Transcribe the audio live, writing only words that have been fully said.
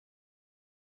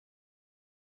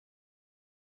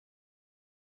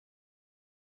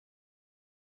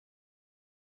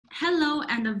Hello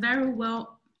and a very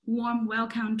warm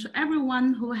welcome to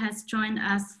everyone who has joined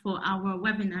us for our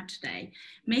webinar today,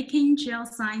 Making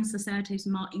Geoscience Societies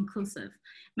More Inclusive.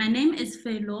 My name is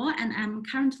Fei Luo and I'm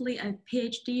currently a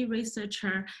PhD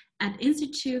researcher at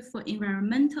Institute for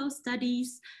Environmental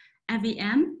Studies,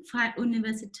 IVM, Vrije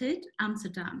Universiteit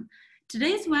Amsterdam.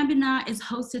 Today's webinar is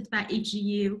hosted by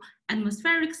EGU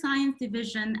Atmospheric Science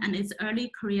Division and its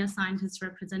early career scientist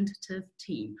representative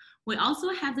team. We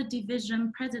also have the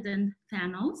division president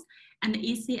Thanos and the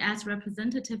ECS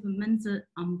representative Menze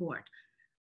on board.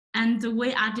 And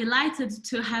we are delighted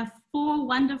to have 4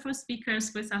 wonderful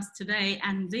speakers with us today,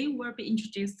 and they will be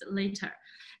introduced later.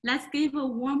 Let's give a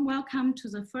warm welcome to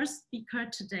the first speaker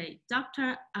today,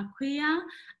 Dr. Akweya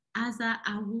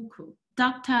Asa-Awuku.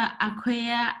 Dr.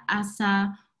 Akweya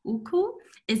Asa-Awuku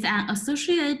is an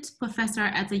associate professor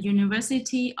at the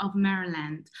University of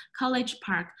Maryland, College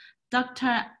Park.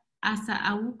 Dr.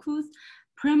 Asa-Awuku's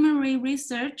primary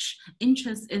research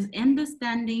interest is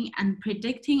understanding and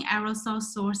predicting aerosol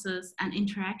sources and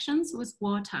interactions with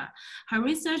water. Her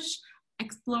research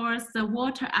explores the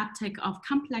water uptake of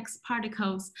complex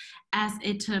particles as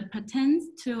it pertains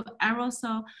to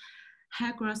aerosol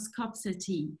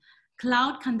hygroscopicity,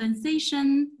 cloud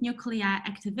condensation, nuclei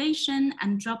activation,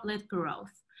 and droplet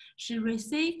growth. She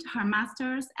received her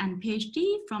master's and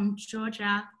PhD from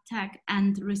Georgia Tech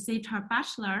and received her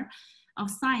Bachelor of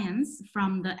Science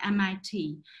from the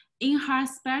MIT. In her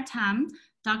spare time,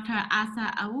 Dr.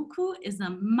 Asa-Awuku is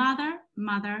a mother,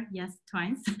 yes,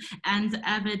 twice, and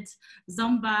avid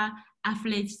Zumba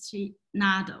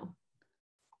aficionado.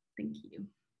 Thank you.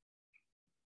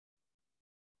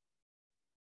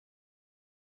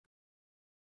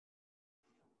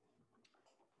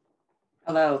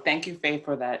 Hello, thank you, Faye,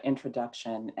 for that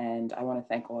introduction. And I want to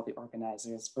thank all the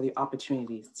organizers for the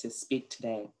opportunity to speak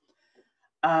today.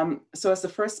 So as the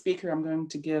first speaker, I'm going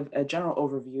to give a general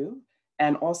overview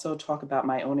and also talk about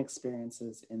my own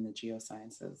experiences in the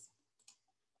geosciences.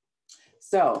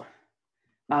 So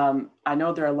I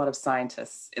know there are a lot of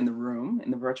scientists in the room,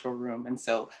 in the virtual room. And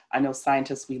so I know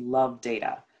scientists, we love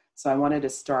data. So I wanted to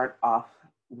start off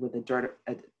with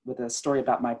a story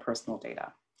about my personal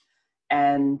data.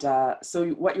 And so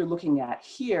what you're looking at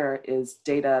here is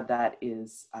data that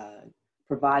is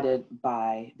provided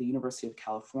by the University of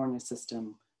California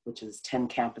system, which is 10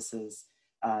 campuses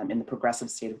in the progressive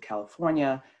state of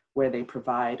California, where they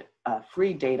provide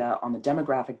free data on the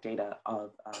demographic data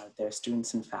of their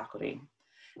students and faculty.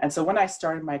 And so when I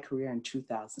started my career in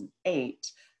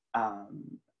 2008,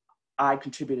 I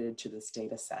contributed to this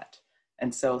data set.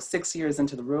 And so 6 years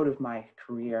into the road of my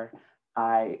career,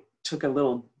 I took a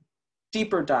little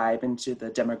deeper dive into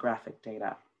the demographic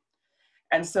data.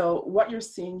 And so what you're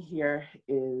seeing here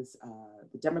is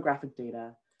the demographic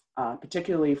data,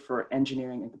 particularly for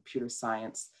engineering and computer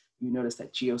science. You notice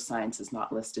that geoscience is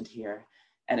not listed here.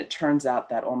 And it turns out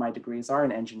that all my degrees are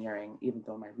in engineering, even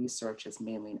though my research is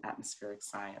mainly in atmospheric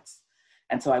science.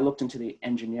 And so I looked into the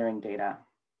engineering data.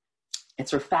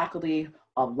 It's for faculty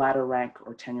of ladder rank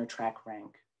or tenure track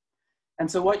rank. And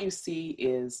so what you see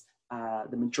is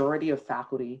the majority of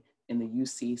faculty in the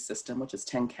UC system, which is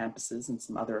 10 campuses and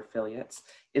some other affiliates,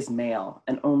 is male,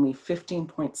 and only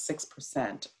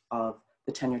 15.6% of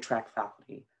the tenure track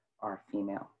faculty are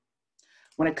female.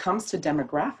 When it comes to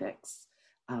demographics,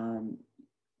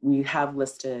 we have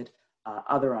listed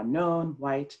other unknown,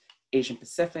 white, Asian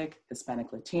Pacific,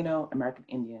 Hispanic Latino, American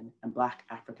Indian, and Black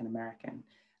African American.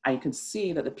 And you can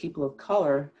see that the people of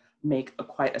color make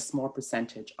quite a small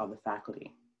percentage of the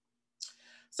faculty.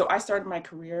 So I started my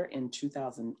career in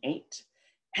 2008.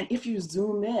 And if you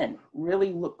zoom in,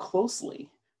 really look closely,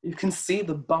 you can see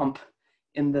the bump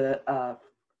in the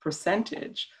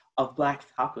percentage of Black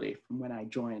faculty from when I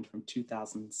joined from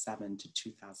 2007 to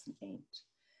 2008.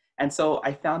 And so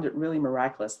I found it really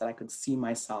miraculous that I could see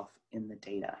myself in the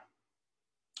data.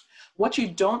 What you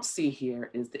don't see here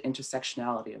is the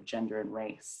intersectionality of gender and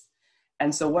race.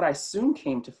 And so what I soon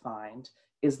came to find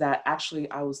is that actually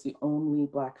I was the only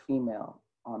Black female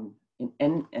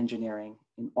in engineering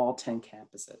in all 10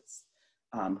 campuses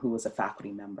who was a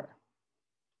faculty member.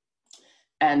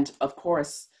 And of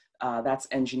course, that's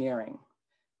engineering.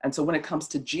 And so when it comes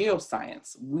to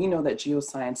geoscience, we know that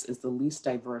geoscience is the least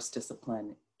diverse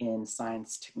discipline in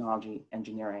science, technology,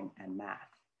 engineering, and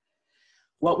math.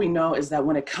 What we know is that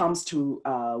when it comes to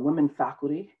women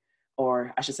faculty,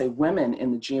 or I should say women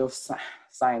in the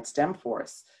geoscience STEM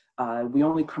force, we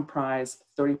only comprise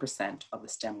 30% of the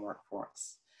STEM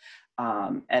workforce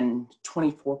and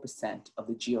 24% of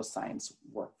the geoscience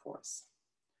workforce.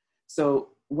 So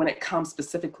when it comes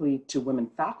specifically to women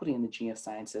faculty in the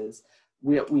geosciences,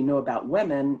 what we know about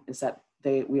women is that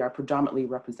we are predominantly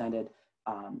represented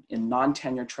in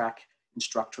non-tenure track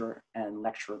instructor and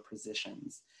lecturer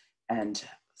positions. And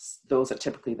those are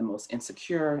typically the most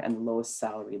insecure and the lowest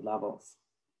salary levels.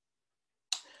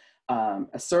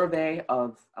 A survey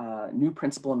of new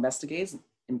principal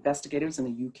investigators in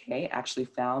the UK actually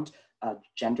found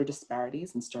gender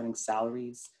disparities in starting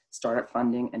salaries, startup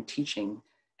funding, and teaching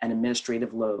and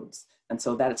administrative loads. And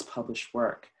so that is published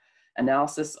work.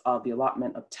 Analysis of the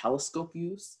allotment of telescope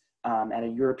use at a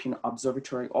European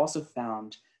observatory also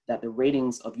found that the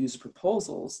ratings of user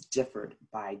proposals differed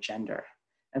by gender.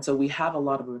 And so we have a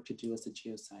lot of work to do as a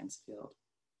geoscience field.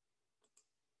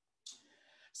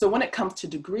 So when it comes to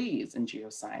degrees in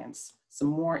geoscience, some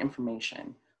more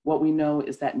information. What we know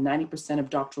is that 90% of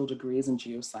doctoral degrees in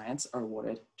geoscience are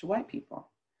awarded to white people.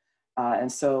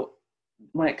 And so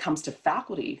when it comes to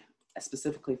faculty,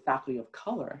 specifically faculty of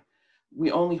color,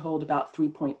 we only hold about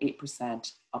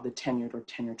 3.8% of the tenured or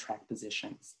tenure track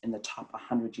positions in the top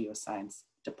 100 geoscience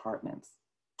departments.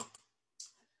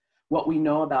 What we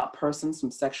know about persons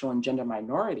from sexual and gender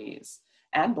minorities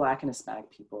and Black and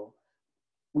Hispanic people,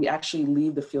 we actually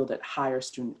leave the field at higher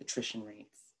student attrition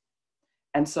rates.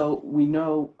 And so we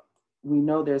know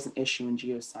there's an issue in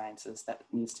geosciences that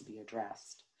needs to be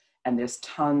addressed. And there's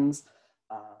tons,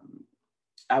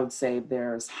 I would say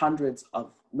there's hundreds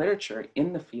of literature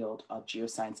in the field of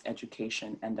geoscience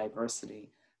education and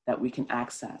diversity that we can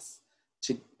access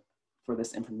for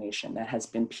this information that has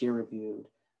been peer reviewed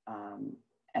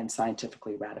and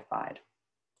scientifically ratified.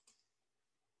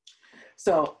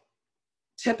 So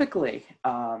typically,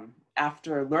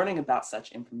 after learning about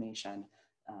such information,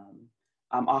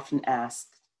 I'm often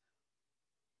asked,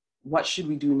 what should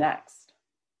we do next?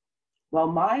 Well,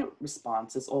 my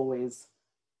response is always,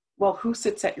 well, who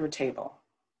sits at your table?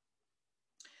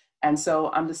 And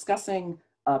so I'm discussing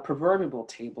a proverbial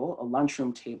table, a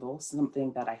lunchroom table,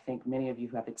 something that I think many of you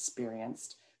have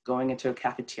experienced, going into a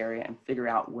cafeteria and figure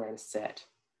out where to sit.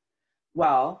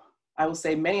 Well, I will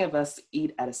say many of us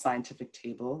eat at a scientific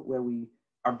table where we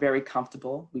are very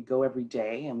comfortable. We go every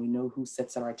day and we know who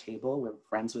sits at our table. We're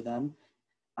friends with them.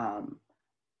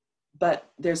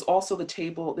 But there's also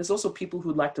people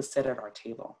who'd like to sit at our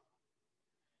table.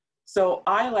 So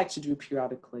I like to do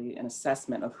periodically an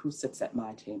assessment of who sits at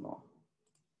my table.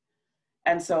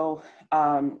 And so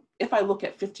if I look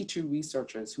at 52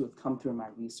 researchers who have come through my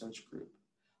research group,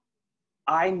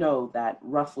 I know that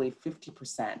roughly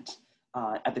 50%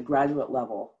 at the graduate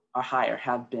level or higher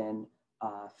have been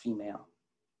female.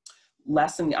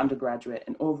 Less in the undergraduate,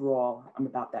 and overall, I'm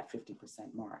about that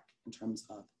 50% mark in terms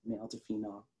of male to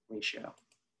female ratio.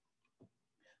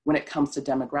 When it comes to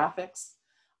demographics,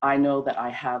 I know that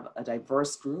I have a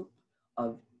diverse group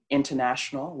of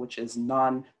international, which is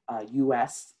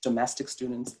non-US domestic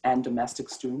students and domestic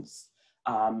students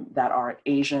that are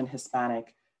Asian,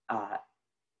 Hispanic,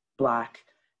 Black,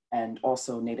 and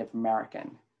also Native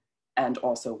American, and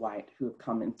also white, who have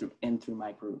come in through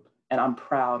my group. And I'm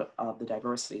proud of the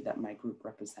diversity that my group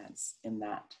represents in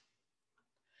that.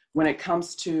 When it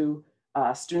comes to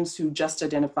students who just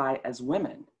identify as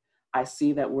women, I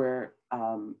see that we're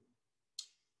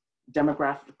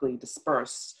demographically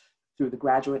dispersed through the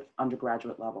graduate,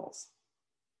 undergraduate levels.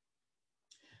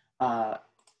 And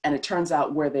it turns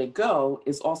out where they go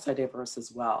is also diverse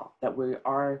as well, that we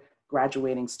are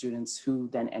graduating students who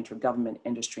then enter government,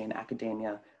 industry, and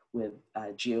academia with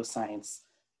geoscience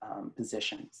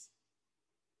positions.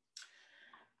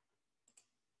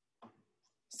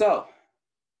 So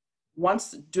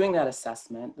once doing that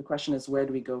assessment, the question is, where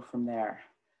do we go from there?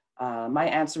 My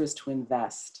answer is to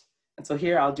invest. And so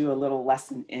here I'll do a little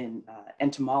lesson in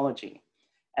entomology.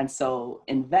 And so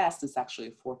invest is actually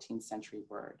a 14th century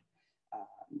word.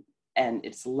 And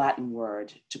it's a Latin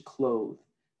word to clothe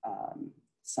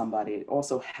somebody. It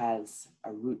also has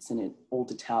roots in Old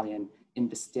Italian,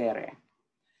 investere.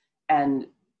 And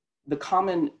the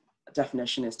common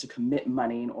definition is to commit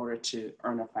money in order to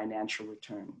earn a financial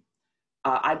return.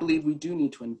 I believe we do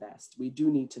need to invest. We do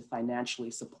need to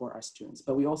financially support our students,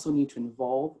 but we also need to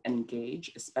involve and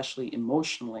engage, especially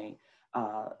emotionally,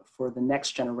 for the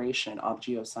next generation of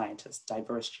geoscientists,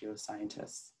 diverse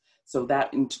geoscientists, so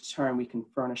that in turn we can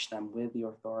furnish them with the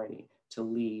authority to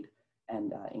lead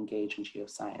and engage in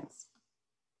geoscience.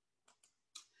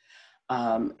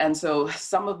 And so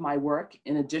some of my work,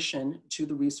 in addition to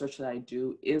the research that I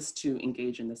do, is to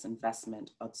engage in this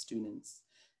investment of students.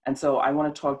 And so I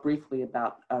want to talk briefly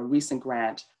about a recent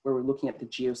grant where we're looking at the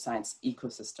geoscience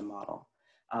ecosystem model.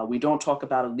 We don't talk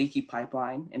about a leaky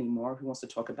pipeline anymore. Who wants to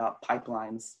talk about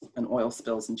pipelines and oil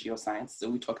spills in geoscience? So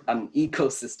we talk about an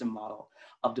ecosystem model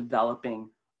of developing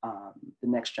the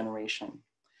next generation.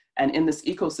 And in this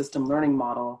ecosystem learning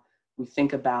model, we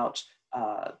think about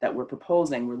that we're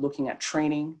proposing, we're looking at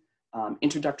training,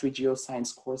 introductory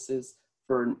geoscience courses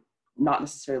for not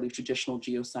necessarily traditional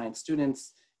geoscience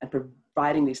students, and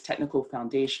providing these technical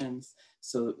foundations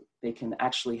so they can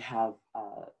actually have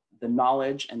the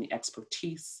knowledge and the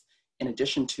expertise, in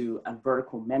addition to a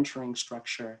vertical mentoring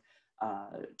structure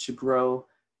to grow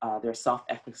their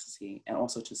self-efficacy and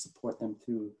also to support them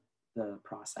through the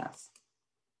process.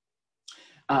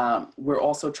 We're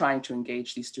also trying to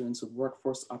engage these students with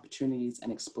workforce opportunities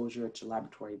and exposure to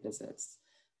laboratory visits.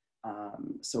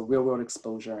 So real world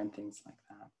exposure and things like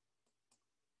that.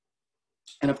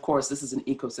 And of course, this is an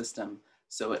ecosystem,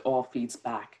 so it all feeds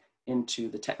back into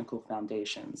the technical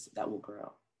foundations that will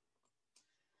grow.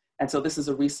 And so this is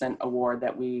a recent award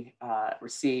that we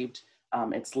received.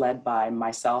 It's led by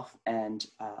myself and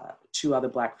 2 other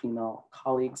Black female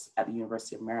colleagues at the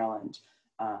University of Maryland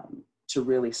to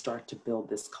really start to build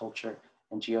this culture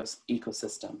and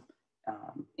ecosystem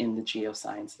in the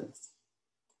geosciences.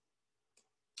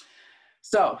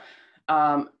 So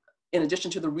in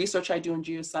addition to the research I do in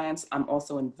geoscience, I'm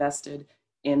also invested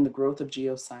in the growth of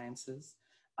geosciences.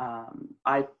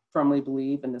 I firmly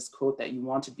believe in this quote that you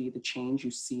want to be the change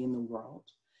you see in the world.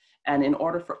 And in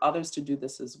order for others to do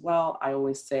this as well, I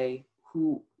always say,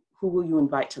 who will you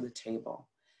invite to the table?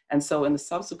 And so in the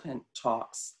subsequent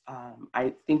talks,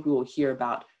 I think we will hear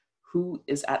about who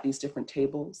is at these different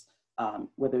tables,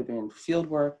 whether they're in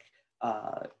fieldwork,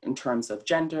 in terms of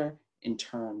gender, in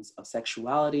terms of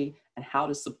sexuality, and how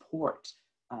to support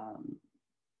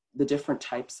the different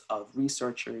types of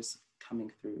researchers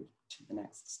coming through to the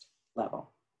next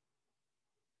level.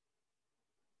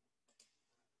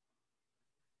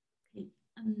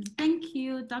 Thank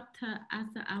you, Dr.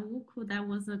 Asa Awuku. That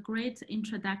was a great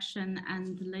introduction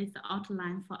and lays the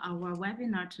outline for our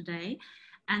webinar today.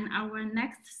 And our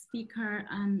next speaker,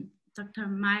 Dr.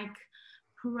 Mike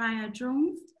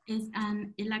Puraya-Jones, is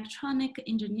an electronic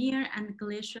engineer and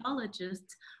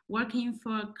glaciologist working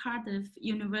for Cardiff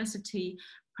University,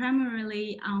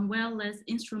 primarily on wireless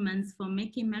instruments for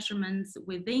making measurements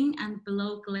within and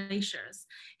below glaciers.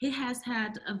 He has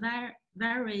had a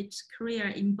varied career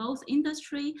in both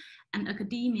industry and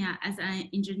academia as an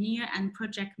engineer and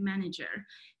project manager.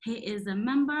 He is a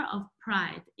member of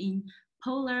PRIDE in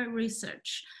Polar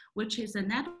Research, which is a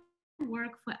network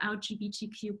for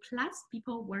LGBTQ+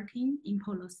 people working in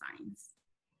polar science.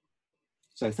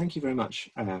 So thank you very much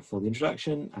for the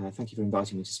introduction. Thank you for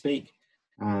inviting me to speak.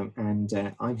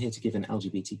 I'm here to give an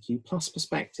LGBTQ+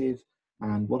 perspective.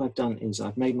 And what I've done is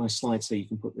I've made my slide so you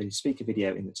can put the speaker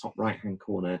video in the top right-hand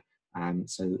corner.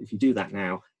 So if you do that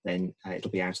now, then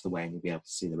it'll be out of the way and you'll be able to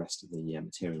see the rest of the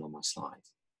material on my slide.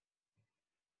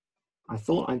 I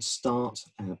thought I'd start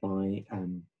by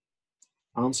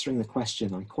answering the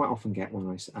question I quite often get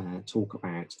when I talk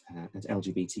about at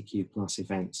LGBTQ+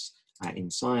 events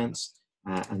in science,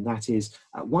 and that is,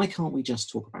 why can't we just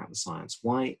talk about the science?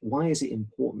 Why is it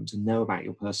important to know about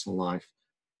your personal life?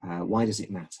 Why does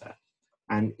it matter?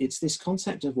 And it's this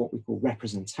concept of what we call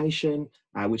representation,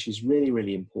 which is really,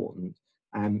 really important.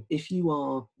 If you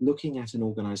are looking at an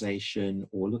organization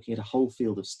or looking at a whole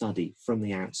field of study from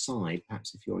the outside,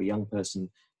 perhaps if you're a young person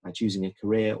choosing a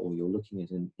career, or you're looking at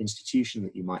an institution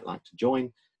that you might like to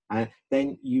join,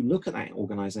 then you look at that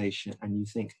organization and you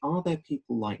think, are there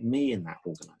people like me in that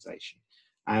organization?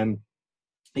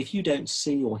 If you don't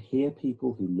see or hear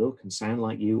people who look and sound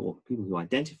like you, or people who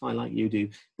identify like you do,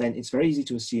 then it's very easy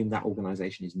to assume that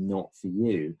organization is not for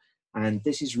you. And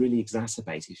this is really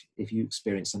exacerbated if you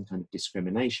experience some kind of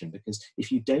discrimination, because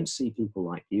if you don't see people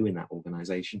like you in that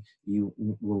organization, you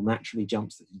will naturally jump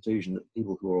to the conclusion that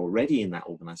people who are already in that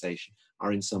organization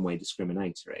are in some way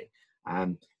discriminatory.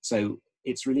 So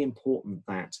it's really important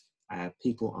that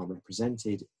people are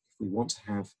represented. If we want to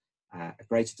have a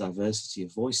greater diversity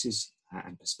of voices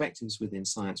and perspectives within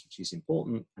science, which is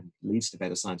important and leads to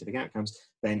better scientific outcomes,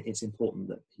 then it's important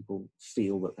that people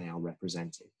feel that they are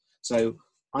represented. So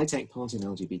I take part in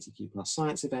LGBTQ+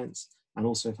 science events, and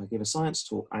also if I give a science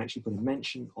talk, I actually put a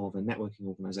mention of a networking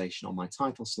organization on my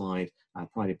title slide,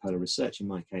 Pride Polar Research in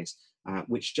my case,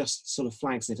 which just sort of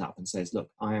flags it up and says, look,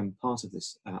 I am part of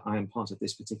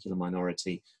this particular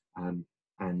minority,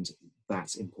 and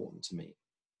that's important to me.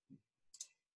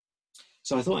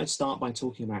 So I thought I'd start by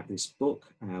talking about this book,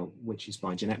 which is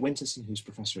by Jeanette Winterson, who's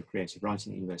Professor of Creative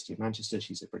Writing at the University of Manchester.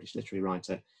 She's a British literary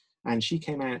writer, and she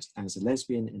came out as a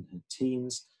lesbian in her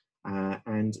teens.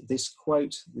 And this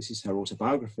quote, this is her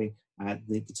autobiography,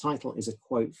 the title is a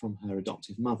quote from her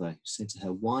adoptive mother, who said to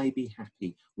her, "Why be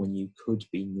happy when you could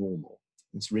be normal?"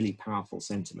 It's a really powerful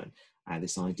sentiment,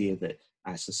 this idea that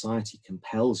society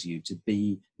compels you to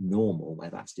be normal, where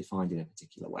that's defined in a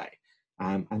particular way.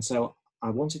 And so I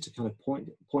wanted to kind of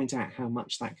point out how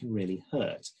much that can really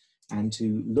hurt, and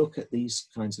to look at these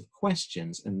kinds of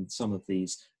questions and some of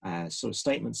these sort of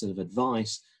statements of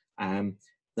advice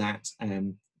that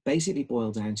basically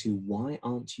boil down to, why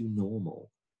aren't you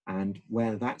normal? And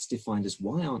where that's defined as,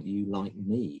 why aren't you like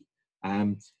me?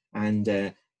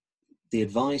 The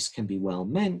advice can be well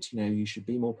meant, you should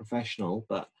be more professional,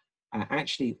 but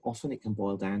actually often it can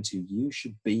boil down to, you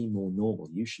should be more normal,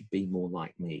 you should be more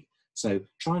like me. So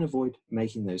try and avoid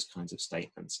making those kinds of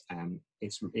statements.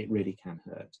 It really can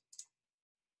hurt.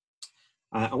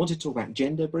 I want to talk about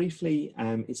gender briefly.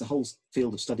 It's a whole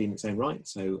field of study in its own right,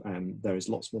 so there is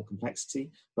lots more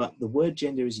complexity, but the word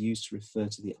gender is used to refer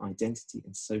to the identity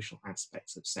and social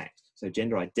aspects of sex. So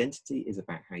gender identity is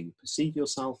about how you perceive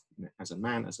yourself as a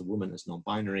man, as a woman, as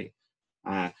non-binary.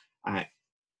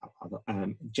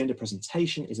 Gender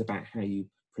presentation is about how you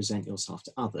present yourself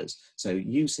to others. So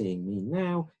you seeing me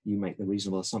now, you make the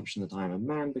reasonable assumption that I am a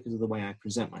man because of the way I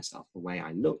present myself, the way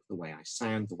I look, the way I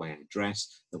sound, the way I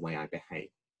dress, the way I behave.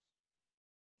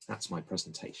 That's my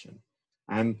presentation.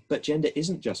 But gender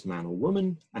isn't just man or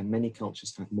woman, and many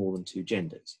cultures have more than two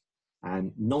genders.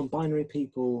 Non-binary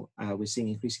people, we're seeing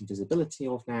increasing visibility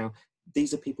of now.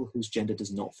 These are people whose gender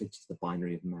does not fit into the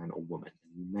binary of man or woman.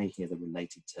 And you may hear the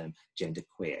related term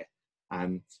genderqueer.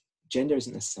 Gender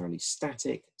isn't necessarily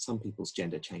static. Some people's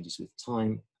gender changes with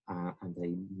time, and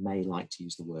they may like to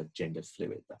use the word gender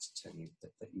fluid. That's a term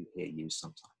that you hear used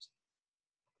sometimes.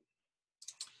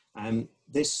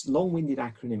 This long-winded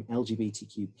acronym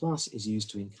LGBTQ+ is used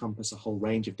to encompass a whole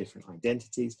range of different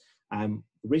identities. The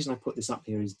reason I put this up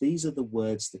here is these are the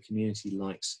words the community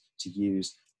likes to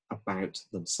use about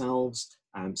themselves.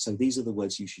 So these are the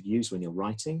words you should use when you're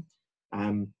writing.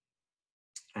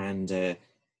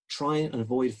 Try and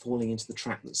avoid falling into the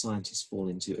trap that scientists fall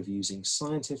into of using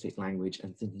scientific language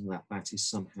and thinking that that is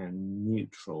somehow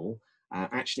neutral.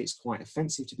 Actually, it's quite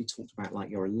offensive to be talked about like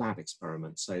you're a lab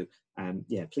experiment. So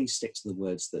yeah, please stick to the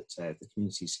words that the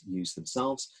communities use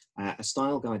themselves. A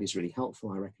style guide is really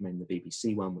helpful. I recommend the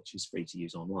BBC one, which is free to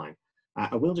use online.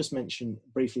 I will just mention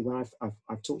briefly, when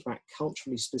I've talked about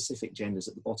culturally specific genders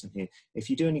at the bottom here. If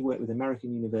you do any work with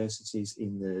American universities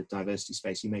in the diversity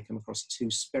space, you may come across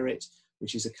Two-Spirit,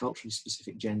 which is a culturally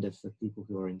specific gender for people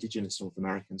who are Indigenous North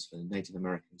Americans, for Native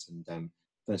Americans and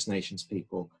First Nations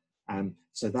people.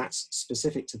 So that's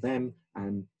specific to them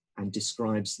and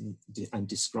describes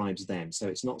them. So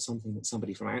it's not something that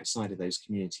somebody from outside of those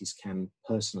communities can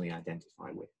personally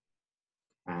identify with.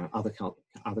 Other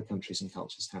countries and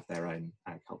cultures have their own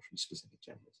culturally specific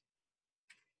genders.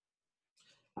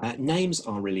 Names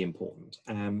are really important,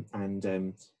 and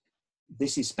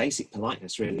this is basic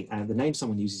politeness, really. The name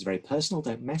someone uses is very personal.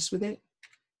 Don't mess with it.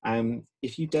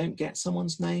 If you don't get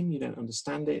someone's name, you don't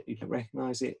understand it, you don't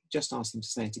recognize it, just ask them to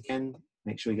say it again.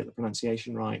 Make sure you get the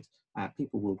pronunciation right.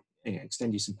 People will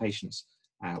extend you some patience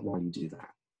while you do that.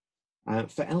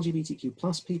 For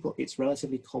LGBTQ+ people, it's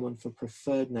relatively common for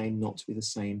preferred name not to be the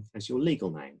same as your legal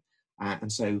name. And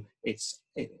so if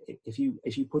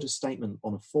you put a statement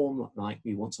on a form like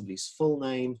you want somebody's full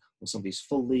name or somebody's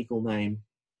full legal name,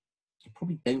 you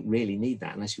probably don't really need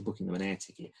that unless you're booking them an air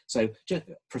ticket. So just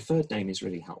preferred name is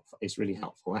really helpful.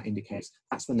 That indicates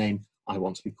that's the name I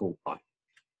want to be called by.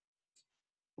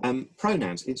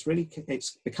 Pronouns, it's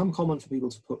become common for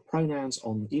people to put pronouns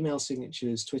on email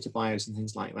signatures, Twitter bios and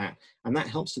things like that. And that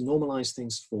helps to normalize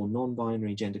things for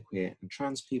non-binary, genderqueer and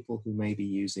trans people who may be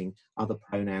using other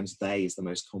pronouns. They is the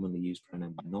most commonly used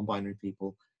pronoun by non-binary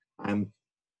people.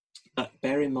 But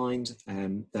bear in mind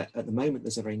that at the moment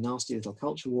there's a very nasty little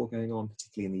culture war going on,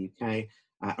 particularly in the UK,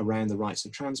 around the rights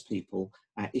of trans people.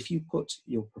 If you put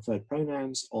your preferred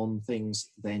pronouns on things,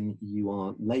 then you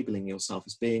are labeling yourself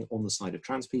as being on the side of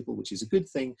trans people, which is a good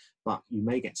thing, but you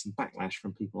may get some backlash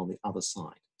from people on the other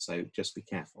side. So just be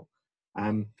careful.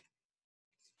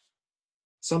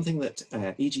 Something that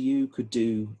EGU could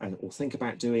do or think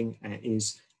about doing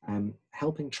is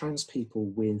helping trans people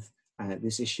with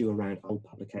this issue around old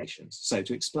publications. So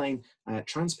to explain,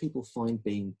 trans people find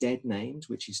being dead named,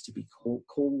 which is to be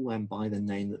call them by the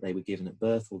name that they were given at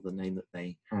birth or the name that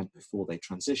they had before they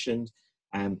transitioned.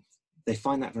 They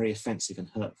find that very offensive and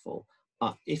hurtful.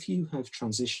 But if you have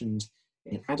transitioned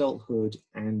in adulthood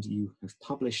and you have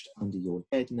published under your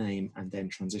dead name and then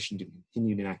transitioned and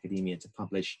continued in academia to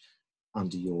publish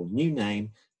under your new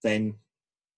name, then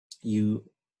you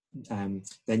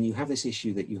have this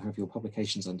issue that you have your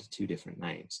publications under two different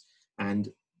names. And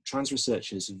trans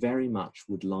researchers very much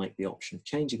would like the option of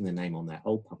changing the name on their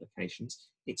old publications.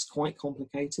 It's quite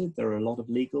complicated. There are a lot of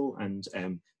legal and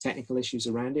technical issues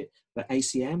around it, but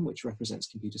ACM, which represents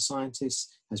computer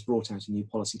scientists, has brought out a new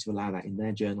policy to allow that in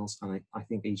their journals, and I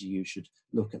think EGU should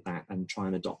look at that and try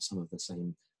and adopt some of the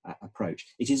same approach.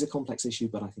 It is a complex issue,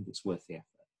 but I think it's worth the effort.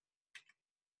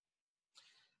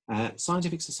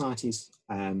 Scientific societies,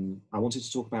 I wanted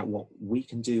to talk about what we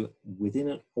can do within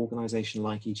an organisation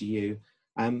like EGU.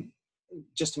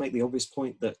 Just to make the obvious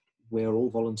point that we're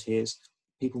all volunteers,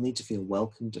 people need to feel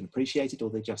welcomed and appreciated, or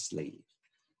they just leave.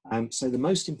 So the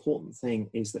most important thing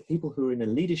is that people who are in a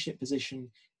leadership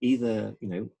position, either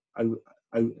a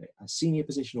senior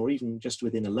position or even just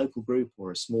within a local group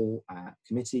or a small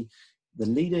committee, the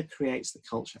leader creates the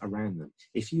culture around them.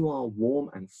 If you are warm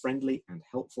and friendly and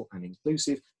helpful and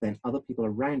inclusive, then other people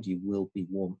around you will be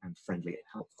warm and friendly and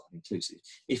helpful and inclusive.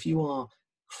 If you are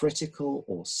critical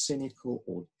or cynical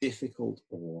or difficult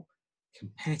or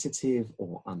competitive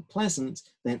or unpleasant,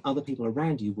 then other people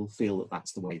around you will feel that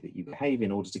that's the way that you behave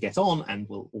in order to get on, and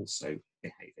will also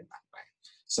behave in that way.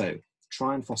 So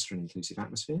try and foster an inclusive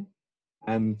atmosphere.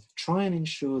 Try and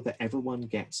ensure that everyone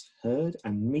gets heard,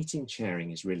 and meeting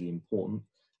chairing is really important.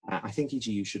 I think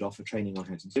EGU should offer training on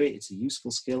how to do it. It's a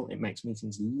useful skill. It makes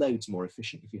meetings loads more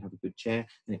efficient if you have a good chair,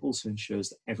 and it also ensures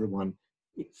that everyone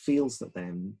feels that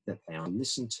they are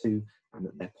listened to and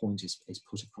that their point is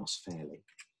put across fairly.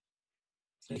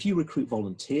 If you recruit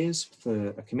volunteers for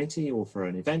a committee or for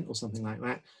an event or something like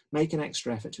that, make an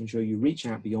extra effort to ensure you reach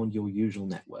out beyond your usual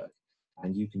network.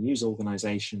 And you can use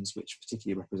organisations which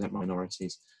particularly represent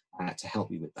minorities to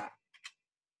help you with that.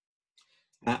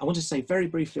 I want to say very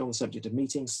briefly on the subject of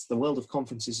meetings. The world of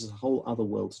conferences is a whole other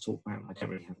world to talk about. I don't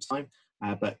really have time,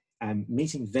 but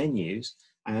meeting venues,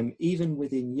 even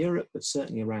within Europe, but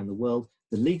certainly around the world,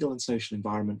 the legal and social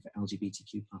environment for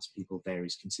LGBTQ+ people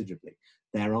varies considerably.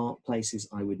 There are places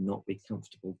I would not be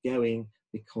comfortable going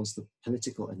because the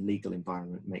political and legal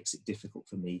environment makes it difficult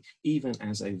for me, even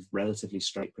as a relatively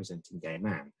straight presenting gay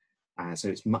man. So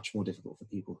it's much more difficult for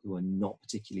people who are not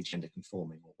particularly gender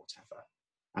conforming or whatever.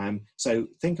 So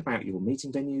think about your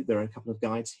meeting venue. There are a couple of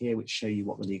guides here which show you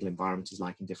what the legal environment is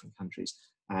like in different countries.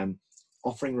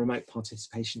 Offering remote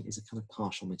participation is a kind of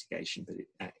partial mitigation, but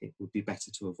it would be better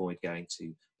to avoid going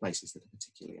to places that are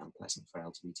particularly unpleasant for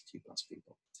LGBTQ+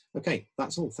 people. Okay,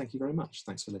 that's all. Thank you very much.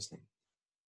 Thanks for listening.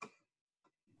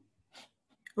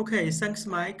 Okay, thanks,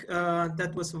 Mike.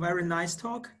 That was a very nice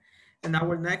talk. And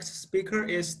our next speaker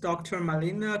is Dr.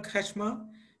 Malina Kachma.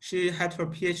 She had her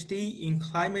PhD in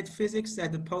climate physics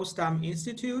at the Potsdam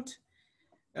Institute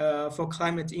for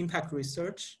climate impact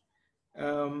research.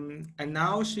 And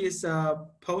now she is a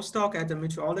postdoc at the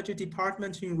meteorology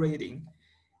department in Reading.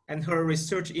 And her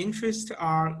research interests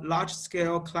are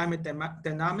large-scale climate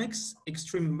dynamics,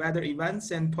 extreme weather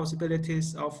events, and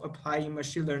possibilities of applying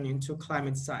machine learning to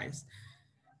climate science.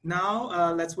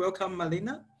 Now, let's welcome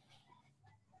Malina.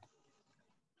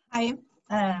 Hi,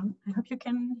 I hope you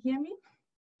can hear me.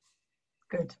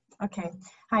 Good, okay.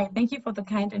 Hi, thank you for the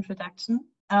kind introduction.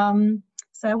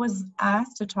 So I was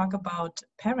asked to talk about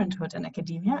parenthood in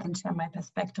academia and share my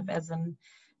perspective as an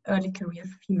early career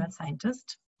female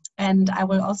scientist. And I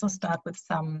will also start with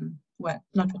some, well,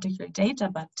 not particularly data,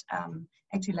 but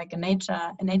actually like a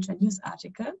Nature news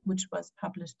article, which was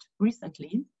published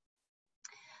recently,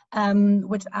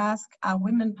 which asked, are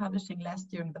women publishing less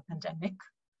during the pandemic?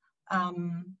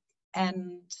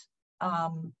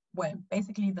 Well,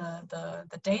 basically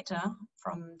the data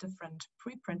from different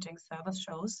preprinting servers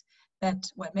shows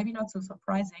that, well, maybe not so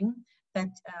surprising, that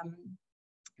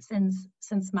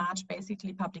since March,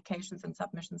 basically publications and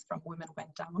submissions from women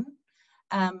went down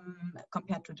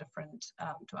compared to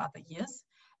to other years.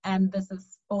 And this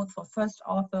is both for first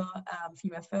author,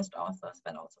 female first authors,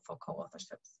 but also for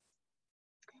co-authorships.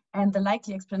 And the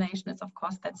likely explanation is, of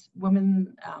course, that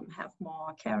women have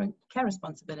more care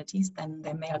responsibilities than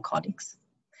their male colleagues.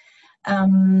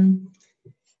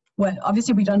 Well,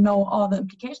 obviously, we don't know all the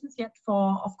implications yet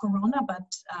of Corona,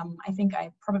 but I think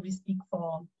I probably speak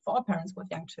for all parents with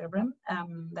young children,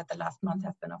 that the last month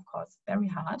have been, of course, very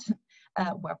hard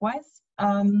work-wise.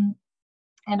 And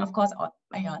of course,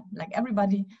 like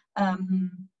everybody,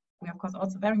 we're, of course,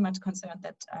 also very much concerned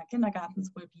that kindergartens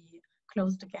will be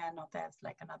closed again, or there's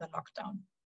like another lockdown.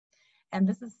 And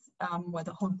this is where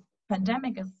the whole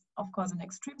pandemic is, of course, an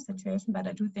extreme situation, but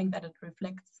I do think that it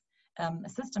reflects a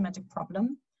systematic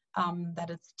problem, that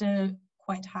it's still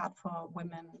quite hard for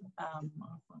women,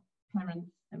 for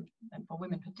parents, and for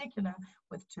women in particular,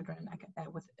 with children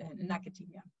in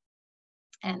academia.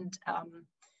 And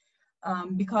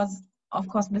because of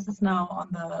course, this is now on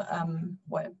the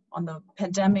well, on the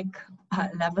pandemic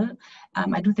level.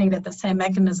 I do think that the same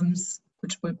mechanisms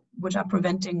which are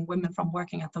preventing women from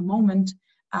working at the moment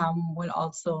will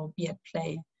also be at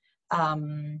play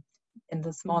in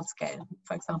the small scale.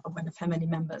 For example, when a family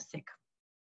member is sick.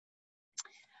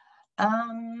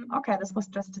 Okay, this was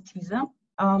just a teaser.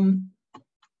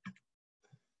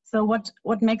 So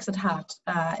what makes it hard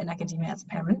in academia as a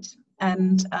parent?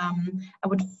 And I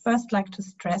would first like to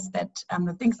stress that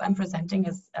the things I'm presenting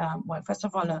is, well, first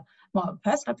of all, a more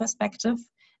personal perspective,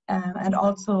 and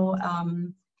also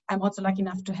I'm also lucky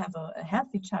enough to have a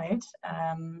healthy child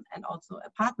and also a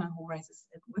partner who raises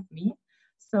it with me.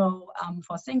 So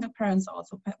for single parents,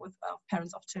 also with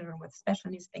parents of children with special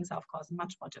needs, things are of course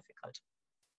much more difficult.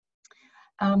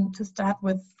 To start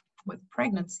with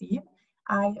pregnancy,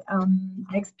 I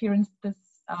experienced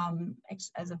this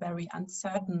as a very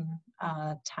uncertain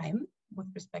time with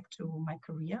respect to my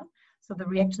career. So the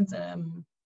reactions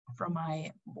from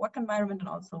my work environment and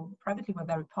also privately were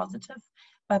very positive,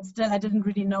 but still I didn't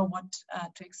really know what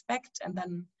to expect. And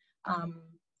then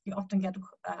you often get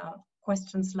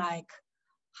questions like,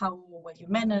 how will you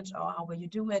manage, or how will you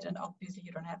do it? And obviously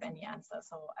you don't have any answer.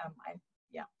 So I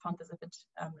found this a bit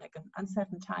like an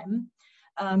uncertain time.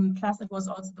 Plus it was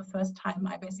also the first time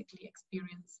I basically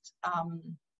experienced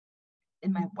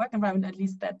in my work environment, at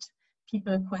least, that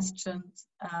people questioned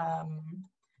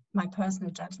my personal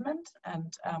judgment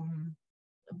and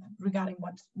regarding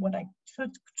what I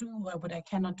should do or what I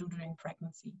cannot do during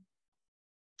pregnancy.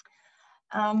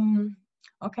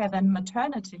 Okay, then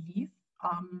maternity leave.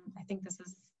 I think this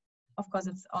is, of course,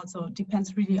 it's also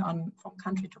depends really on from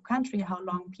country to country how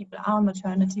long people are on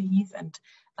maternity leave and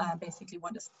basically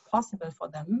what is possible for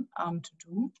them to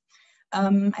do.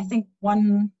 I think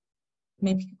one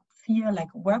maybe fear,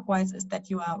 like work-wise, is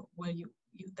that you will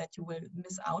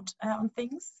miss out on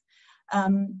things. I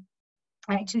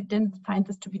actually didn't find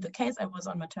this to be the case. I was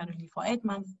on maternity leave for 8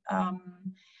 months.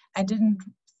 I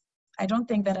don't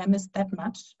think that I missed that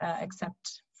much,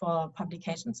 except for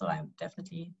publications. So I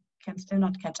definitely can still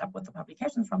not catch up with the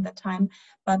publications from that time.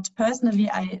 But personally,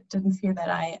 I didn't feel that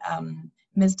I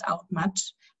missed out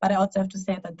much. But I also have to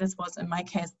say that this was, in my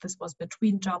case, this was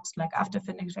between jobs, like after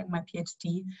finishing my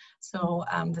PhD. So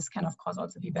this can, of course,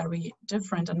 also be very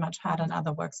different and much harder in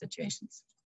other work situations.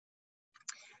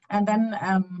 And then,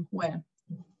 well,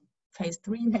 phase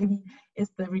 3 maybe is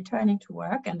the returning to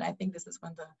work. And I think this is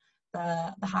when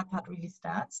the hard part really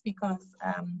starts, because,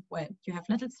 well, you have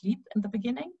little sleep in the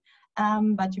beginning,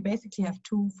 but you basically have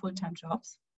 2 full-time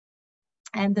jobs.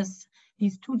 And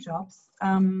these 2 jobs,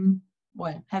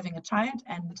 well, having a child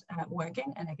and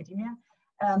working in academia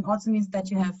also means that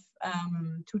you have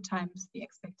 2 times the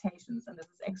expectations, and this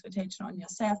is expectation on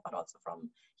yourself, but also from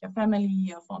your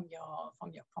family, or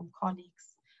from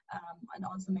colleagues, and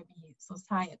also maybe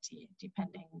society,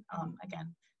 depending,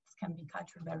 again, this can be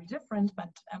culturally very different, but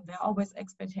there are always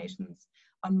expectations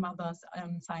on mothers,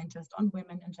 scientists, on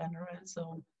women in general.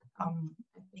 So I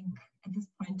think at this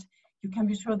point, you can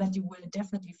be sure that you will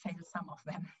definitely fail some of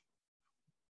them.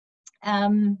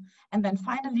 And then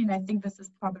finally, and I think this is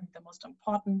probably the most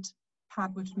important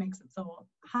part, which makes it so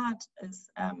hard, is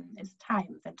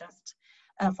time. That just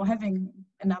for having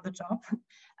another job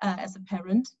as a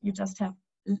parent, you just have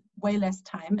way less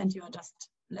time and you are just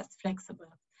less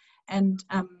flexible. And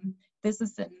this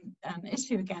is an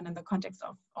issue again in the context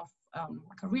of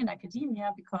career in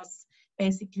academia, because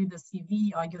basically the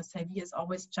CV or your CV is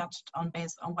always judged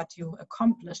based on what you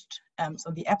accomplished,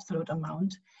 so the absolute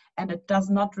amount, and it does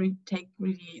not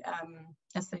necessarily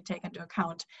take into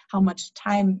account how much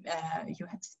time you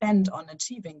had spent on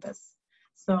achieving this.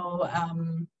 So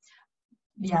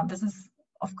yeah, this is,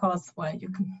 of course, well, you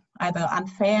can either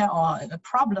unfair or a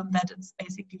problem that it's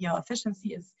basically your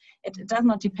efficiency is, it does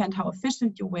not depend how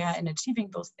efficient you were in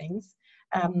achieving those things.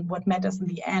 What matters in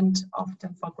the end,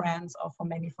 often for grants or for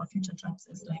maybe for future jobs,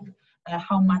 is like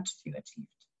how much you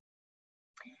achieved.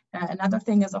 Another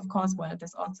thing is, of course, well,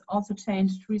 this also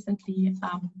changed recently,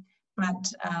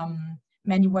 but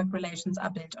many work relations are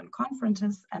built on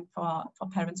conferences, and for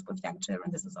parents with young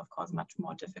children, this is, of course, much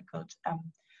more difficult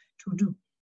to do.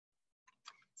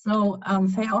 So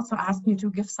Faye also asked me to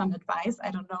give some advice.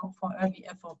 I don't know, for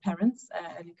parents,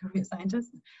 early career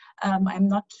scientists. I'm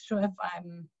not sure if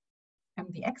I'm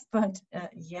the expert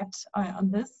yet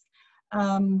on this,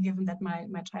 given that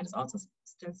my child is also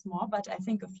still small, but I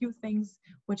think a few things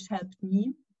which helped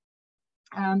me,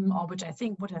 or which I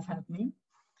think would have helped me.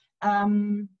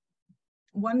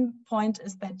 One point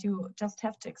is that you just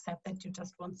have to accept that you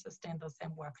just won't sustain the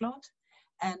same workload,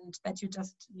 and that you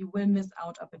will miss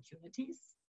out opportunities.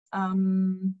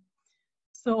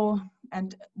 So,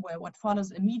 and well, what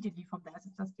follows immediately from that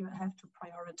is just you have to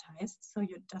prioritize. So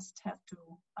you just have to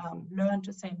learn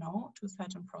to say no to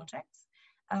certain projects.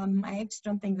 I actually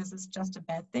don't think this is just a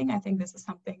bad thing. I think this is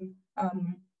something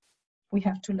we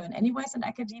have to learn anyways in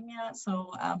academia.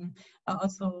 So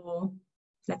also,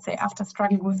 let's say after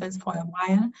struggling with this for a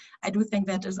while, I do think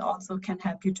that is also can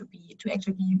help you to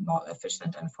actually be more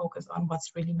efficient and focus on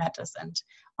what's really matters and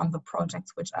on the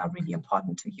projects which are really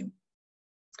important to you.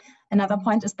 Another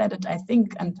point is that I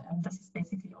think, and this is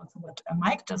basically also what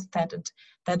Mike just stated,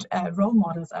 that role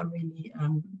models are really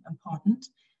important.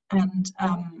 And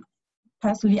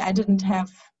personally, I didn't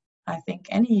have, I think,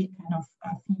 any kind of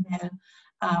female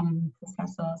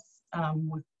professors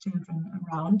with children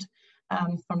around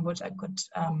from which I could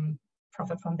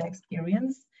profit from their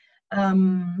experience.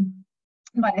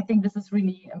 But I think this is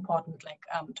really important, like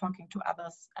talking to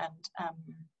others and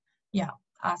yeah,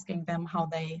 asking them how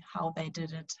they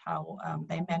did it, how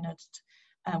they managed,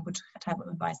 which type of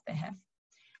advice they have.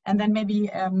 And then maybe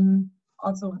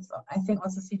also, I think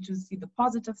also see the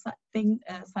positive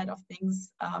side of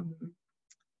things,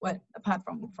 well, apart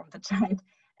from the child,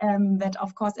 that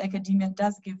of course academia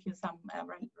does give you some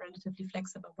relatively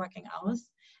flexible working hours,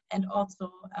 and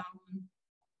also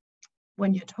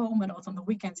when you're at home and also on the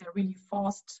weekends, you're really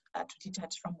forced to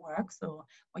detach from work. So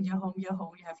when you're home, you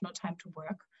have no time to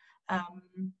work.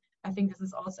 I think this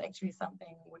is also actually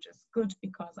something which is good,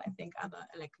 because I think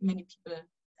many people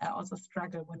also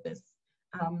struggle with this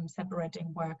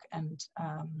separating work and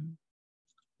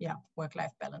yeah,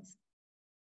 work-life balance.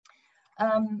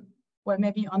 Well,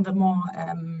 maybe on the more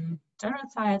general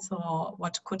side, so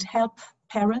what could help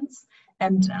parents,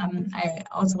 and I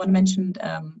also want to mention,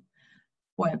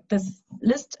 well, this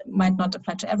list might not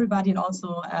apply to everybody, and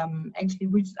also actually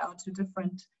reached out to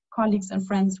different colleagues and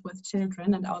friends with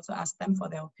children and also asked them for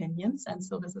their opinions. And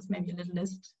so this is maybe a little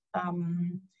list,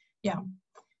 yeah,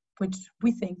 which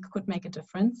we think could make a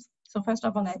difference. So first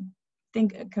of all, I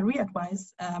think career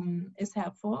advice is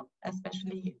helpful,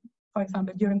 especially, for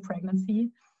example, during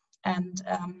pregnancy. And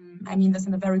I mean this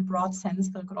in a very broad sense.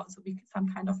 There could also be some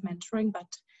kind of mentoring, but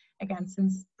again,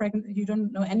 since pregnant, you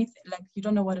don't know anything, like you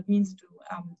don't know what it means to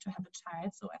have a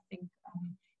child. So I think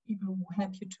people who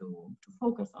help you to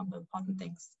focus on the important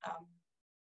things,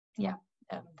 yeah,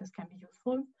 this can be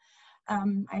useful.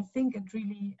 I think it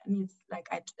really needs like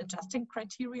adjusting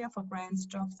criteria for grants,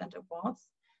 jobs, and awards.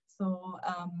 So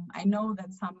I know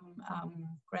that some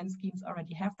grant schemes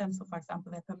already have them. So for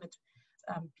example, they permit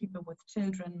people with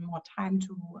children more time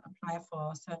to apply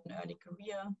for certain early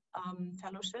career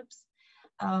fellowships.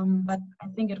 But I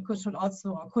think it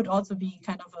could also be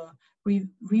kind of a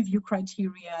review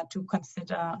criteria to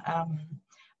consider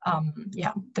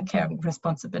yeah, the caring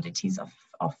responsibilities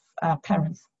of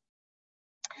parents.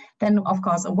 Then of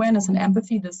course awareness and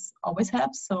empathy, this always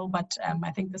helps. So but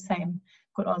I think the same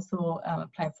could also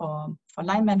apply for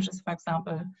line managers, for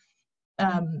example,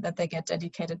 that they get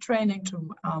dedicated training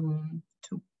to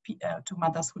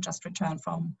mothers who just return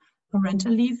from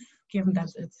parental leave, given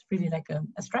that it's really like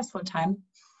a stressful time.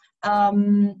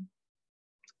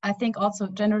 I think also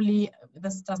generally,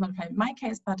 this does not apply in my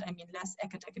case, but I mean less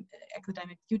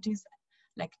academic duties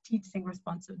like teaching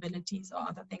responsibilities or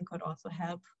other things could also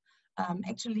help.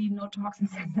 Actually, no talks and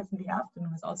seminars in the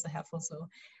afternoon is also helpful. So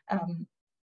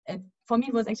for me,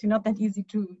 it was actually not that easy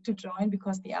to join,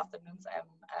 because the afternoons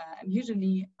I'm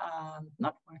usually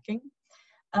not working.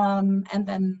 And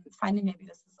then finally, maybe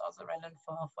this is also relevant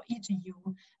for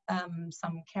EGU,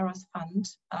 some carers fund,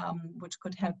 which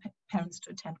could help parents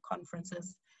to attend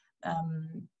conferences,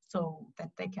 so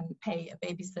that they can pay a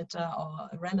babysitter or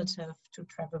a relative to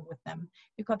travel with them,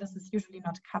 because this is usually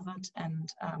not covered. And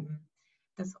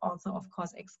this also, of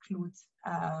course, excludes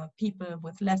people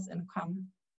with less income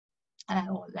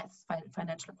or less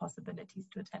financial possibilities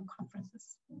to attend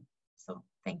conferences. So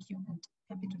thank you, and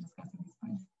happy to discuss these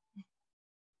points.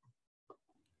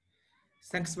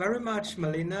 Thanks very much,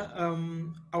 Melina.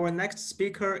 Our next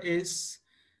speaker is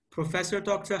Professor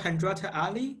Dr. Hendrata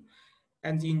Ali.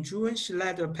 And in June, she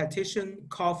led a petition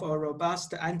called for a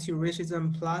robust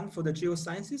anti-racism plan for the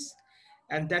geosciences.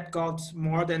 And that got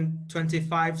more than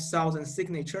 25,000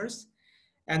 signatures.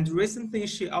 And recently,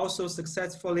 she also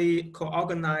successfully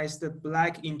co-organized the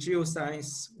Black in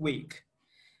Geoscience Week.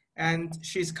 And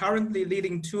she's currently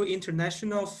leading 2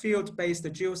 international field-based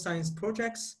geoscience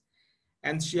projects.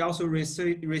 And she also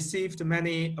received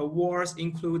many awards,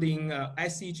 including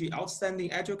SEG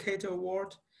Outstanding Educator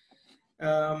Award.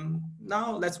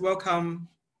 Now let's welcome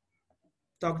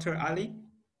Dr. Ali.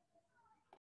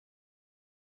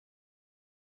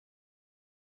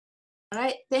 All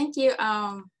right, thank you.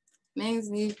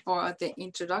 mainly for the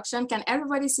introduction. Can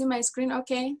everybody see my screen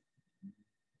okay?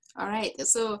 All right,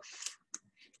 so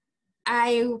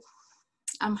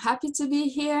I'm happy to be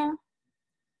here.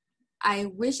 I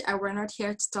wish I were not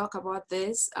here to talk about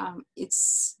this.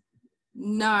 It's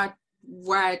not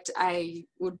what I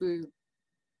would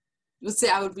say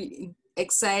I would be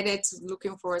excited,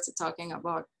 looking forward to talking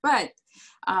about. But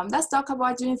let's talk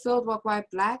about doing field work while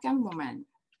Black and woman.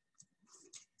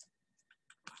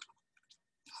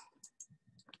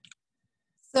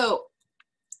 So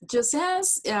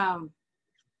geoscience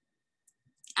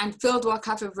and field work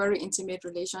have a very intimate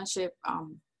relationship.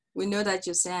 We know that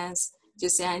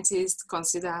geoscientists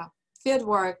consider field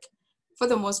work for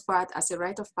the most part as a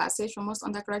rite of passage for most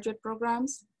undergraduate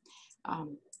programs.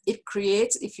 It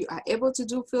creates, if you are able to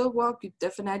do field work, you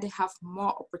definitely have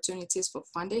more opportunities for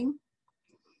funding.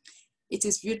 It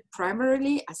is viewed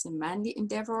primarily as a manly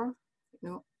endeavor,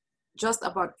 just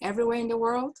about everywhere in the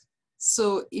world.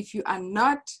 So if you are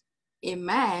not a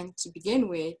man to begin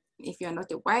with, if you're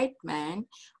not a white man,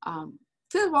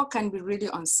 field work can be really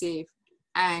unsafe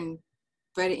and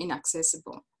very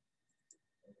inaccessible.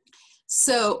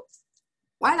 So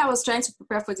while I was trying to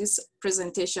prepare for this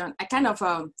presentation, I kind of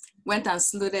went and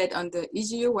sleuthted on the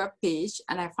EGU webpage,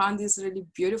 and I found these really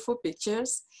beautiful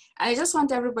pictures. And I just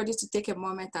want everybody to take a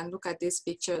moment and look at these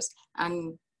pictures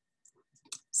and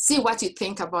see what you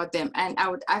think about them. And I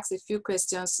would ask a few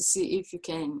questions to see if you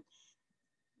can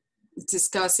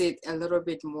discuss it a little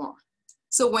bit more.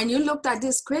 So when you looked at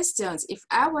these questions, if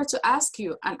I were to ask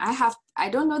you, and I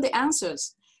don't know the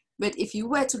answers, but if you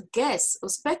were to guess or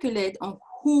speculate on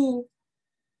who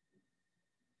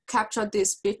captured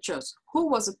these pictures, who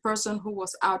was the person who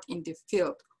was out in the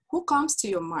field, who comes to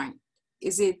your mind?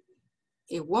 Is it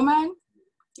a woman?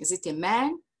 Is it a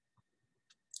man?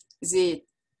 Is it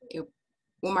a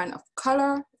woman of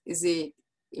color? Is it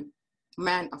a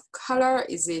man of color?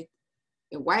 Is it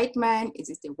a white man? Is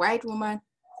it a white woman?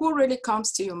 Who really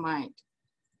comes to your mind?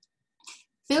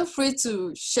 Feel free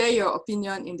to share your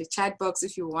opinion in the chat box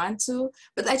if you want to,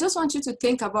 but I just want you to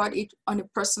think about it on a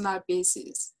personal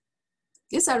basis.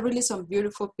 These are really some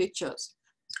beautiful pictures.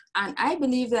 And I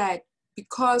believe that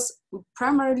because we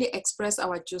primarily express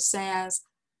our geoscience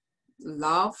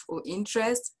love or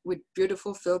interest with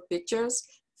beautiful field pictures,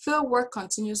 field work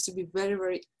continues to be very,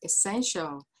 very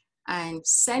essential and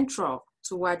central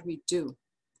to what we do.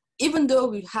 Even though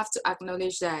we have to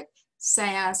acknowledge that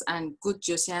science and good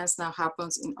geoscience now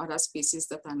happens in other spaces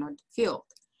that are not field.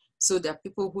 So there are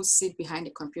people who sit behind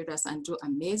the computers and do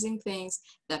amazing things.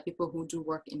 There are people who do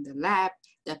work in the lab.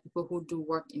 There are people who do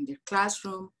work in the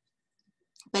classroom.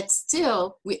 But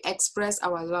still, we express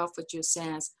our love for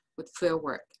geoscience with field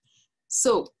work.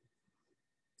 So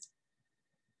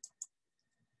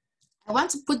I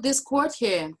want to put this quote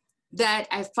here that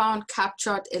I found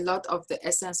captured a lot of the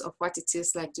essence of what it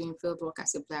is like doing field work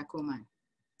as a Black woman.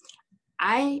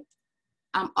 I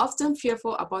am often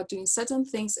fearful about doing certain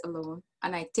things alone,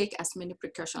 and I take as many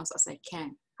precautions as I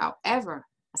can. However,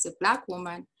 as a Black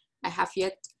woman, I have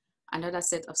yet another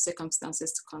set of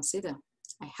circumstances to consider.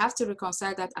 I have to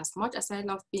reconcile that as much as I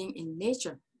love being in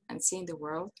nature and seeing the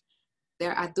world,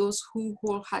 there are those who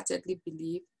wholeheartedly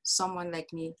believe someone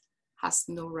like me has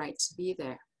no right to be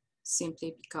there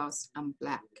simply because I'm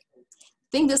Black. I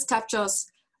think this captures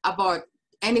about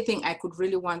anything I could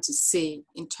really want to say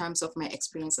in terms of my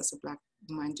experience as a Black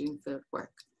woman doing field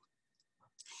work.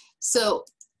 So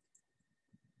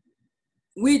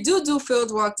we do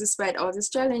field work despite all these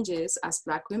challenges as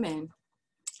Black women.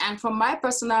 And from my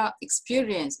personal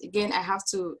experience, again, I have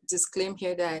to disclaim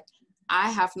here that I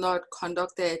have not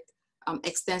conducted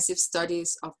extensive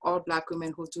studies of all Black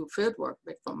women who do field work,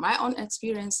 but from my own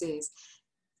experiences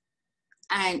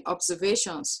and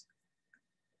observations,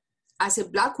 as a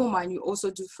Black woman, you also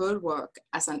do field work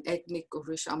as an ethnic or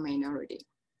racial minority.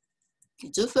 You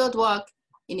do field work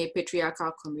in a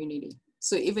patriarchal community.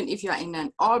 So even if you are in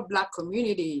an all Black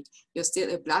community, you're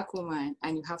still a Black woman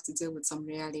and you have to deal with some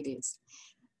realities.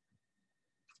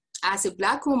 As a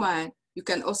Black woman, you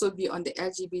can also be on the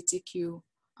LGBTQ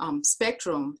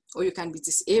spectrum, or you can be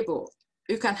disabled.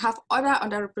 You can have other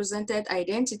underrepresented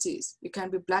identities. You can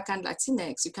be Black and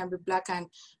Latinx. You can be Black and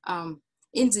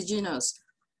indigenous.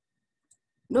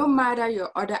 No matter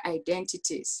your other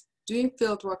identities, doing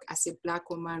field work as a Black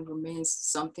woman remains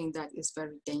something that is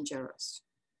very dangerous.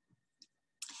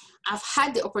 I've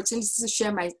had the opportunity to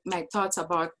share my thoughts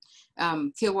about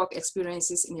fieldwork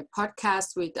experiences in a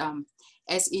podcast with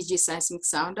SEG Seismic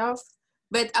Sound Off,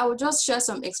 but I will just share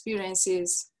some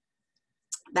experiences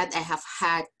that I have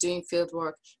had doing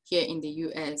fieldwork here in the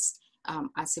US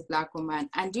as a Black woman,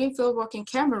 and doing fieldwork in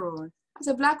Cameroon as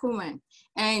a Black woman.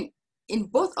 And in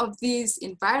both of these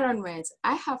environments,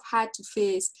 I have had to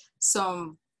face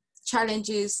some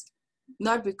challenges,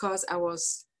 not because I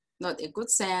was not a good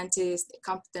scientist, a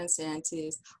competent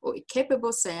scientist, or a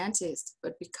capable scientist,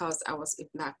 but because I was a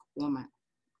Black woman.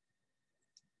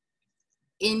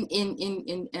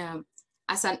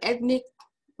 As an ethnic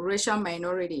racial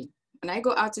minority, when I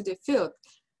go out to the field,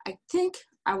 I think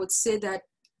I would say that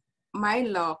my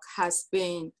luck has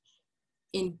been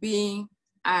in being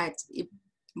at a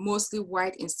mostly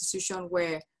white institution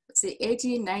where, let's say,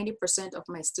 80–90% of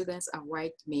my students are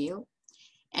white male.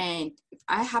 And if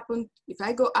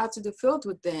I go out to the field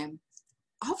with them,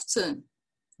 often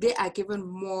they are given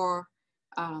more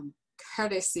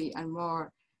courtesy and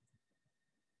more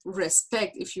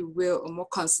respect, if you will, or more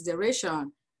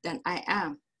consideration than I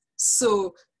am.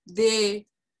 So they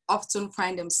often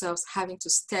find themselves having to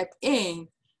step in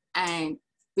and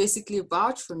basically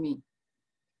vouch for me,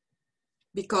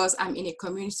 because I'm in a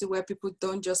community where people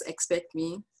don't just expect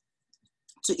me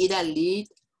to either lead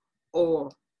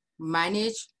or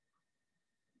manage,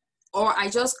 or I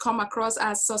just come across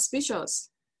as suspicious.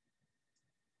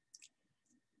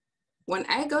 When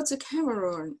I go to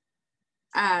Cameroon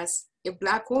as a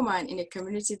Black woman in a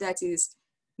community that is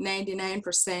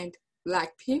 99%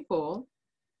 Black people,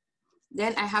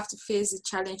 then I have to face the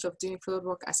challenge of doing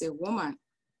fieldwork as a woman.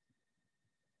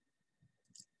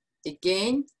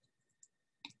 Again,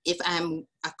 if I'm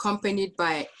accompanied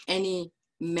by any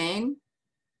men,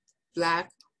 Black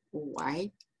or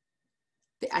white,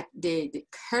 the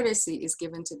courtesy is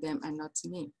given to them and not to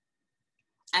me.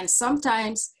 And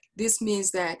sometimes this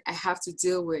means that I have to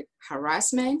deal with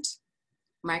harassment,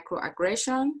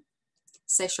 microaggression,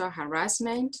 sexual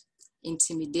harassment,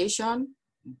 intimidation,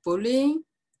 bullying,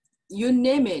 you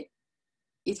name it,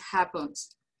 it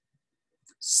happens.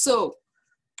 So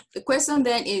the question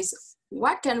then is,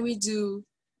 what can we do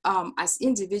as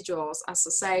individuals, as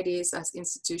societies, as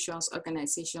institutions,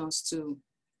 organizations to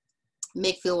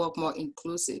make fieldwork more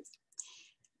inclusive?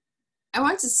 I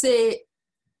want to say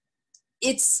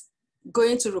it's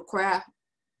going to require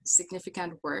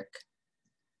significant work,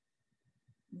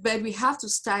 but we have to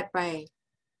start by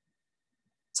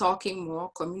talking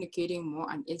more, communicating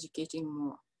more, and educating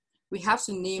more. We have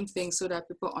to name things so that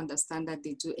people understand that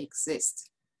they do exist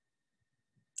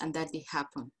and that they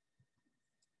happen.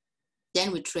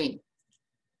 Then we train.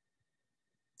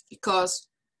 Because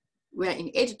we're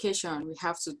in education, we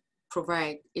have to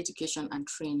provide education and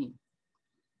training.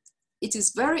 It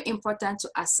is very important to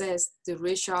assess the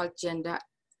racial, gender,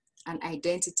 and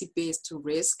identity-based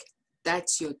risk that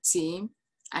your team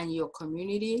and your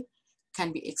community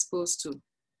can be exposed to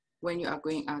when you are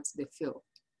going out to the field.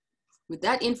 With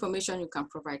that information, you can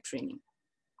provide training.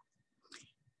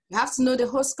 You have to know the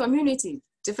host community.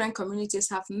 Different communities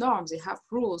have norms, they have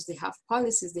rules, they have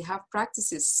policies, they have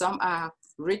practices. Some are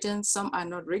written, some are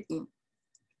not written.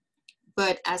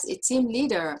 But as a team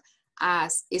leader,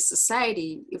 as a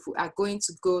society, if we are going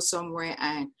to go somewhere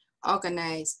and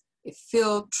organize a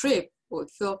field trip or a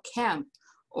field camp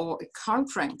or a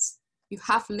conference, you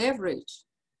have leverage.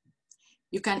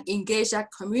 You can engage that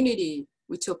community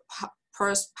with your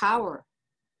purse power.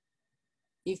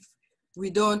 If we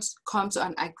don't come to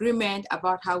an agreement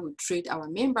about how we treat our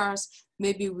members,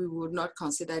 maybe we would not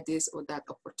consider this or that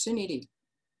opportunity.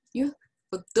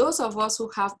 For those of us who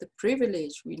have the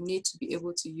privilege, we need to be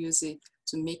able to use it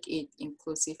to make it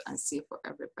inclusive and safe for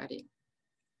everybody.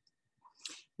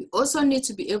 We also need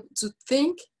to be able to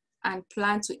think and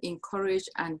plan to encourage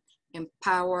and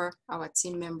empower our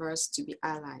team members to be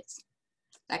allies.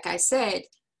 Like I said,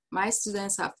 my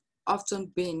students have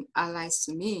often been allies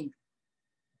to me.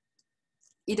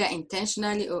 Either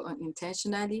intentionally or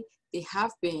unintentionally, they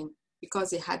have been,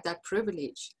 because they had that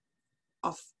privilege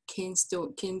of kin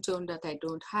tone that I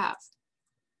don't have.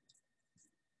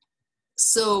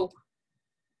 So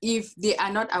if they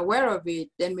are not aware of it,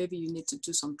 then maybe you need to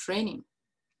do some training.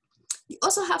 You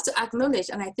also have to acknowledge,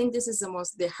 and I think this is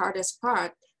the hardest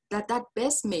part, that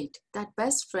best mate, that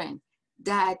best friend,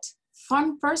 that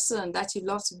fun person that you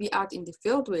love to be out in the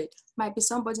field with might be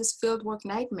somebody's fieldwork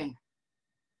nightmare.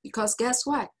 Because guess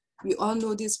what? We all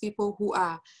know these people who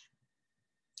are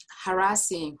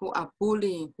harassing, who are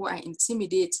bullying, who are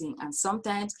intimidating, and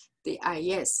sometimes they are,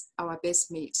 yes, our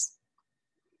best mates.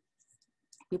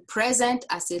 Be present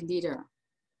as a leader.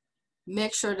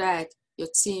 Make sure that your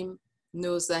team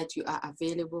knows that you are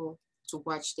available to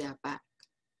watch their back.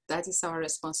 That is our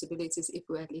responsibilities if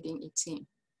we are leading a team.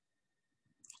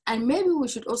 And maybe we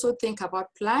should also think about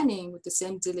planning with the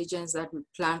same diligence that we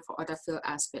plan for other field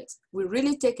aspects. We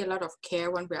really take a lot of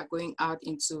care when we are going out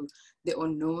into the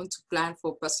unknown to plan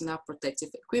for personal protective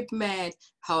equipment,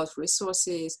 health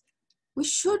resources, we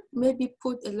should maybe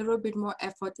put a little bit more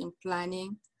effort in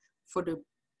planning for the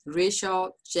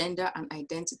racial, gender, and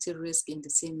identity risk in the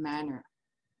same manner.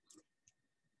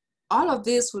 All of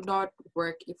this would not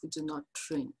work if we do not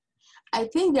train. I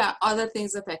think there are other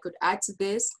things that I could add to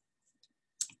this,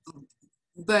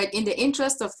 but in the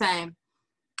interest of time,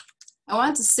 I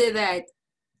want to say that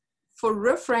for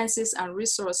references and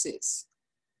resources,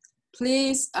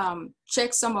 please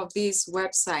check some of these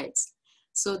websites.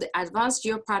 So the Advanced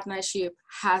Geo Partnership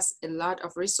has a lot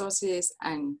of resources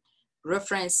and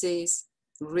references,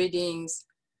 readings,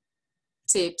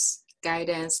 tips,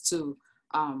 guidance to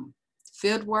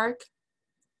field work.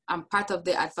 I'm part of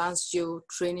the Advanced Geo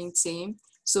training team,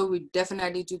 so we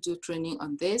definitely do training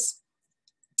on this.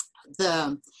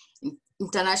 The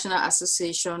International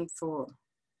Association for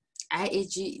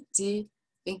IAGD, I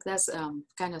think that's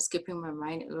kind of skipping my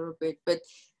mind a little bit, but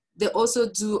they also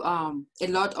do a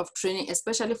lot of training,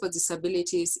 especially for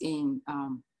disabilities in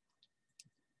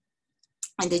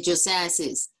the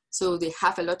geosciences. So they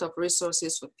have a lot of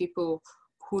resources for people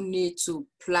who need to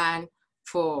plan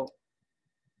for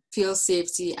field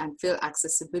safety and field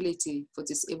accessibility for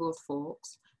disabled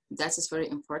folks. That is very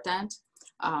important.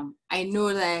 I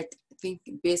know that, I think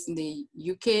based in the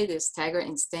UK, there's Tiger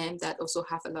in STEM that also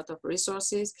have a lot of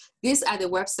resources. These are the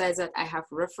websites that I have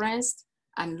referenced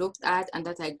and looked at and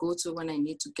that I go to when I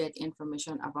need to get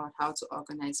information about how to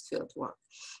organize field work.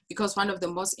 Because one of the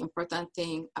most important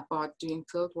things about doing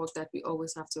field work that we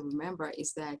always have to remember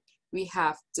is that we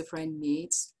have different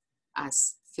needs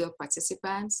as field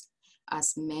participants,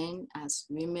 as men, as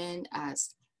women,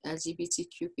 as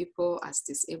LGBTQ people, as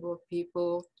disabled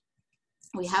people.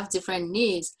 We have different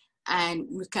needs and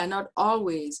we cannot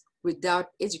always, without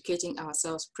educating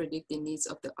ourselves, predict the needs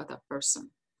of the other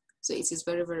person. So it is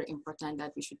very, very important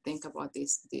that we should think about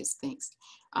these things.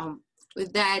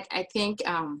 With that, I think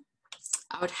I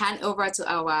would hand over to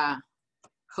our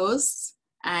hosts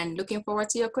and looking forward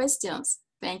to your questions.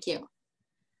 Thank you.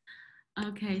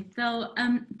 Okay, so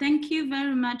thank you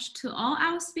very much to all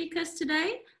our speakers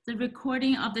today. The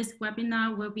recording of this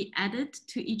webinar will be added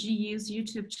to EGU's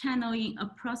YouTube channel in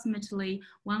approximately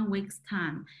 1 week's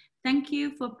time. Thank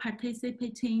you for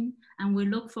participating, and we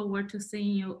look forward to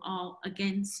seeing you all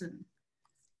again soon.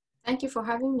 Thank you for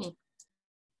having me.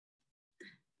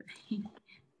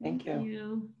 Thank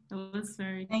you. That was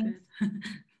very good.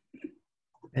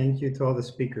 Thank you to all the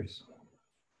speakers.